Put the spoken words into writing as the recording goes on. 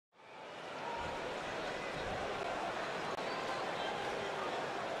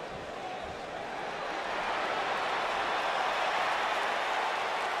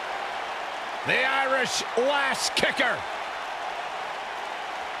Irish lash kicker.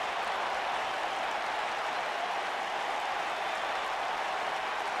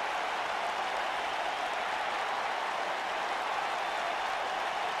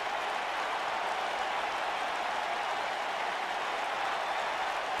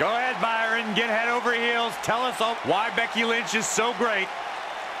 Go ahead, Byron. Get head over heels. Tell us all why Becky Lynch is so great.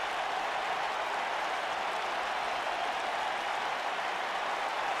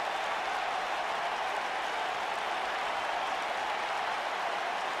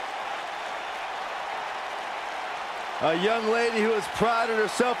 A young lady who has prided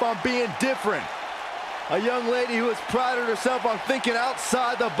herself on being different. A young lady who has prided herself on thinking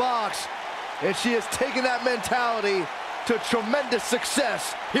outside the box. And she has taken that mentality to tremendous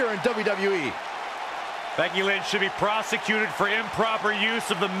success here in WWE. Becky Lynch should be prosecuted for improper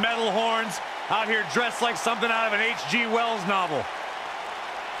use of the metal horns, out here dressed like something out of an H.G. Wells novel.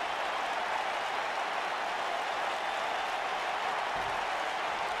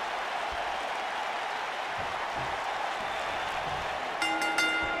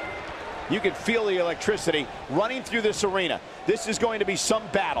 You can feel the electricity running through this arena. This is going to be some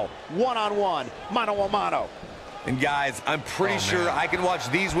battle, one-on-one, mano-a-mano. And guys, I'm pretty sure I can watch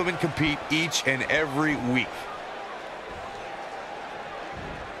these women compete each and every week.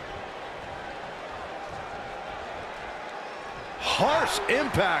 Harsh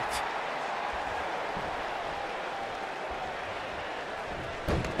impact.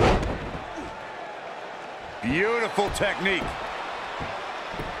 Beautiful technique.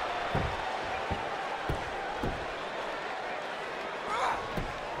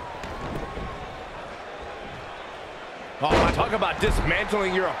 Oh, talk about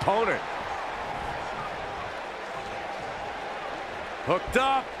dismantling your opponent. Hooked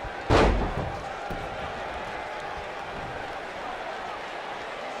up.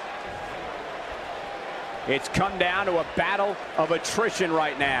 It's come down to a battle of attrition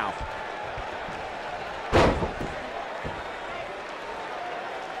right now.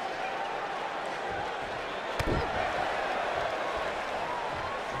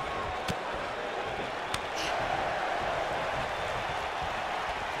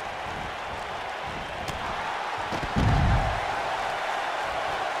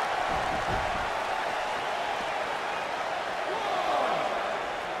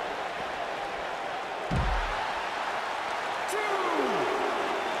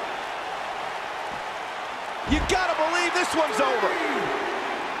 You gotta believe this one's over.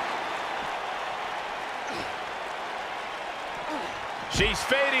 She's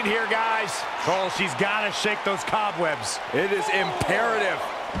fading here, guys. Cole, she's got to shake those cobwebs. It is imperative.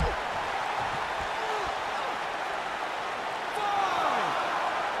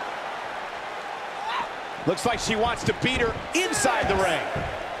 Looks like she wants to beat her inside the ring.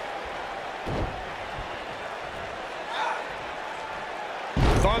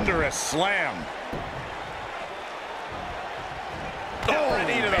 Thunderous slam. Oh,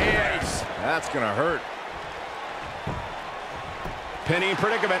 knee to the face. That's gonna hurt. Pinning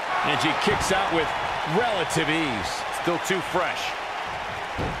predicament, and she kicks out with relative ease. Still too fresh.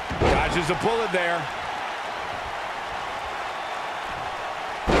 Dodges a bullet there.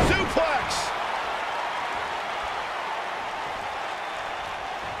 Suplex.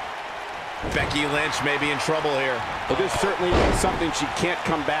 Becky Lynch may be in trouble here. But this certainly is something she can't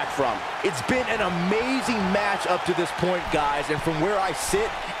come back from. It's been an amazing match up to this point, guys, and from where I sit,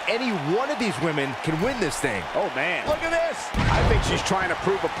 any one of these women can win this thing. Oh, man. Look at this. I think she's trying to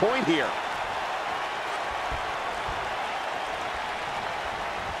prove a point here.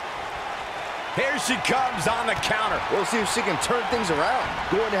 Here she comes on the counter. We'll see if she can turn things around.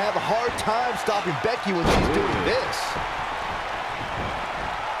 Going to have a hard time stopping Becky when she's doing this.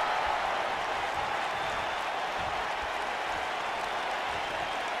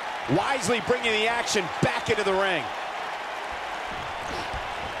 Wisely bringing the action back into the ring.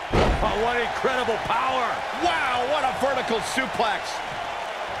 Oh, what incredible power. Wow, what a vertical suplex.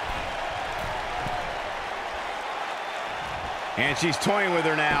 And she's toying with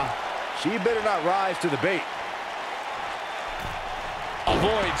her now. She better not rise to the bait.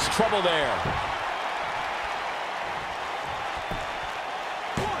 Avoids trouble there.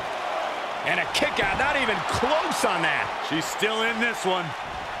 And a kick out, not even close on that. She's still in this one.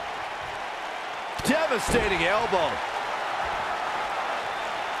 Devastating elbow.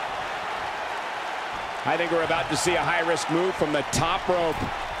 I think we're about to see a high-risk move from the top rope.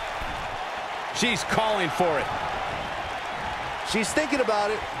 She's calling for it. She's thinking about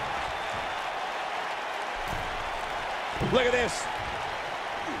it. Look at this.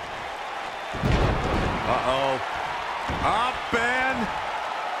 Uh-oh. Up and...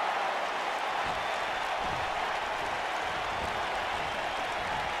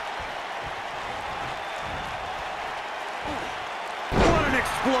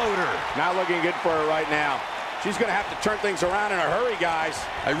 exploder. Not looking good for her right now. She's going to have to turn things around in a hurry, guys.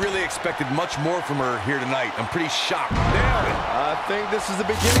 I really expected much more from her here tonight. I'm pretty shocked. Nailed it. I think this is the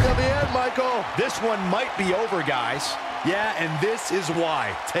beginning of the end, Michael. This one might be over, guys. Yeah, and this is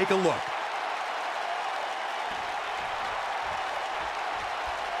why. Take a look.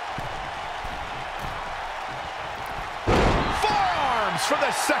 Forearms from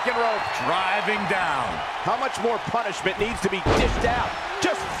the second rope. Driving down. How much more punishment needs to be dished out?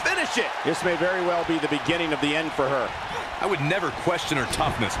 Just finish it. This may very well be the beginning of the end for her. I would never question her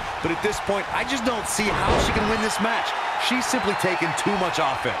toughness, but at this point, I just don't see how she can win this match. She's simply taken too much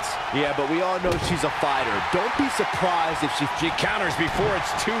offense. Yeah, but we all know she's a fighter. Don't be surprised if she counters before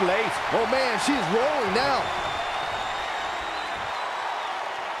it's too late. Oh, man, she's rolling now.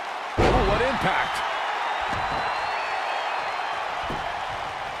 Oh, what impact.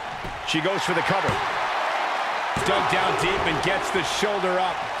 She goes for the cover. Dug down deep and gets the shoulder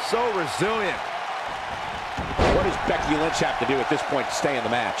up. So resilient. What does Becky Lynch have to do at this point to stay in the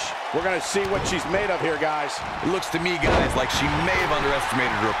match? We're going to see what she's made of here, guys. It looks to me, guys, like she may have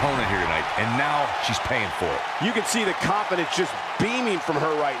underestimated her opponent here tonight, and now she's paying for it. You can see the confidence just beaming from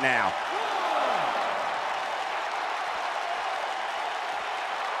her right now.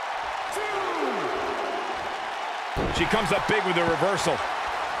 She comes up big with a reversal.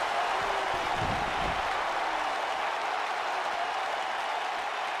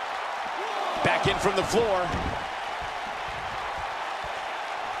 Back in from the floor.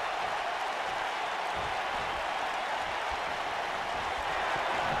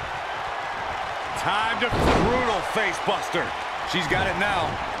 Time to brutal face buster. She's got it now.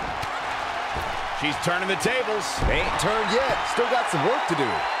 She's turning the tables. They ain't turned yet. Still got some work to do.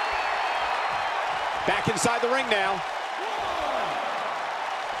 Back inside the ring now.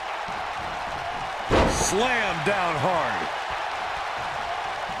 Slam down hard.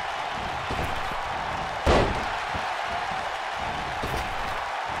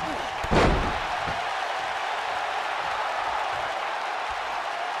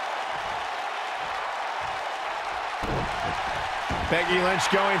 Becky Lynch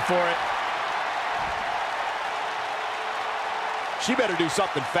going for it. She better do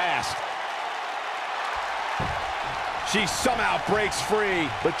something fast. She somehow breaks free.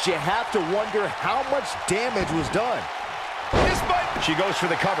 But you have to wonder how much damage was done. She goes for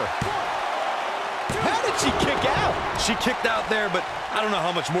the cover. How did she kick out? She kicked out there, but I don't know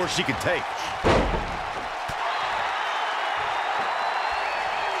how much more she can take.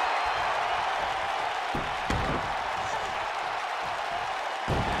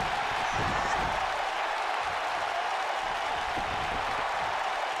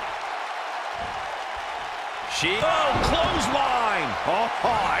 Clothesline. Oh,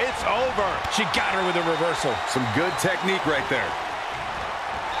 it's over. She got her with a reversal. Some good technique right there.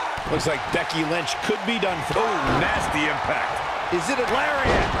 Looks like Becky Lynch could be done for. Oh, nasty impact. Is it a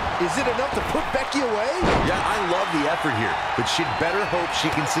lariat? Is it enough to put Becky away? Yeah, I love the effort here, but she'd better hope she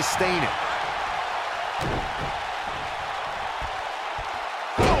can sustain it.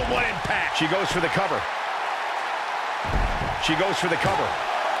 Oh, what impact. She goes for the cover. She goes for the cover.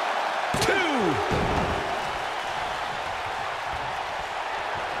 2.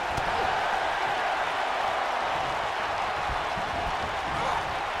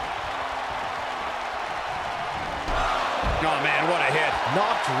 Oh, man, what a hit.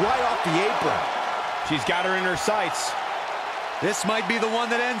 Knocked right off the apron. She's got her in her sights. This might be the one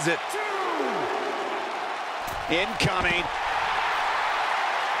that ends it. 2. Incoming.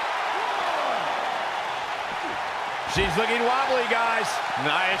 She's looking wobbly, guys.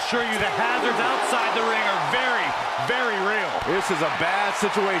 And I assure you the hazards outside the ring are very, very real. This is a bad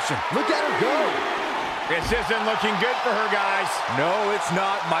situation. Look at her go. This isn't looking good for her, guys. No, it's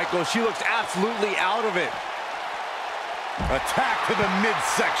not, Michael. She looks absolutely out of it. Attack to the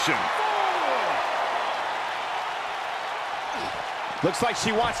midsection. 4. Looks like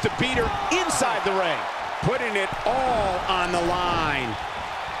she wants to beat her inside the ring. Putting it all on the line.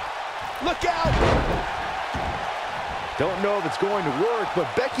 Look out! Don't know if it's going to work,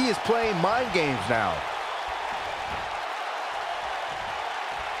 but Becky is playing mind games now.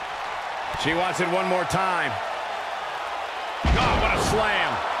 She wants it one more time. Oh, what a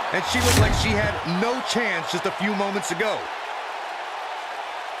slam. And she looked like she had no chance just a few moments ago.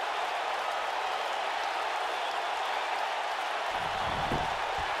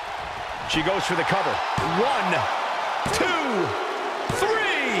 She goes for the cover. 1, 2, 3.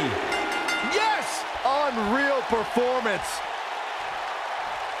 Yes! Unreal performance.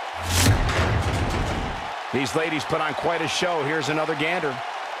 These ladies put on quite a show. Here's another gander.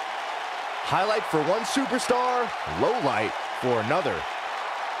 Highlight for one superstar, low light for another.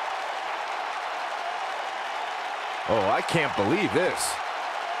 Oh, I can't believe this.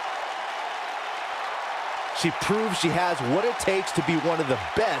 She proves she has what it takes to be one of the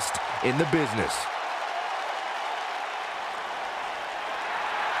best in the business.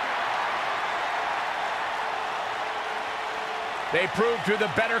 They proved who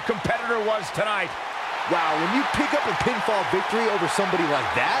the better competitor was tonight. Wow, when you pick up a pinfall victory over somebody like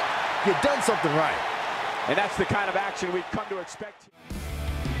that, you've done something right. And that's the kind of action we've come to expect.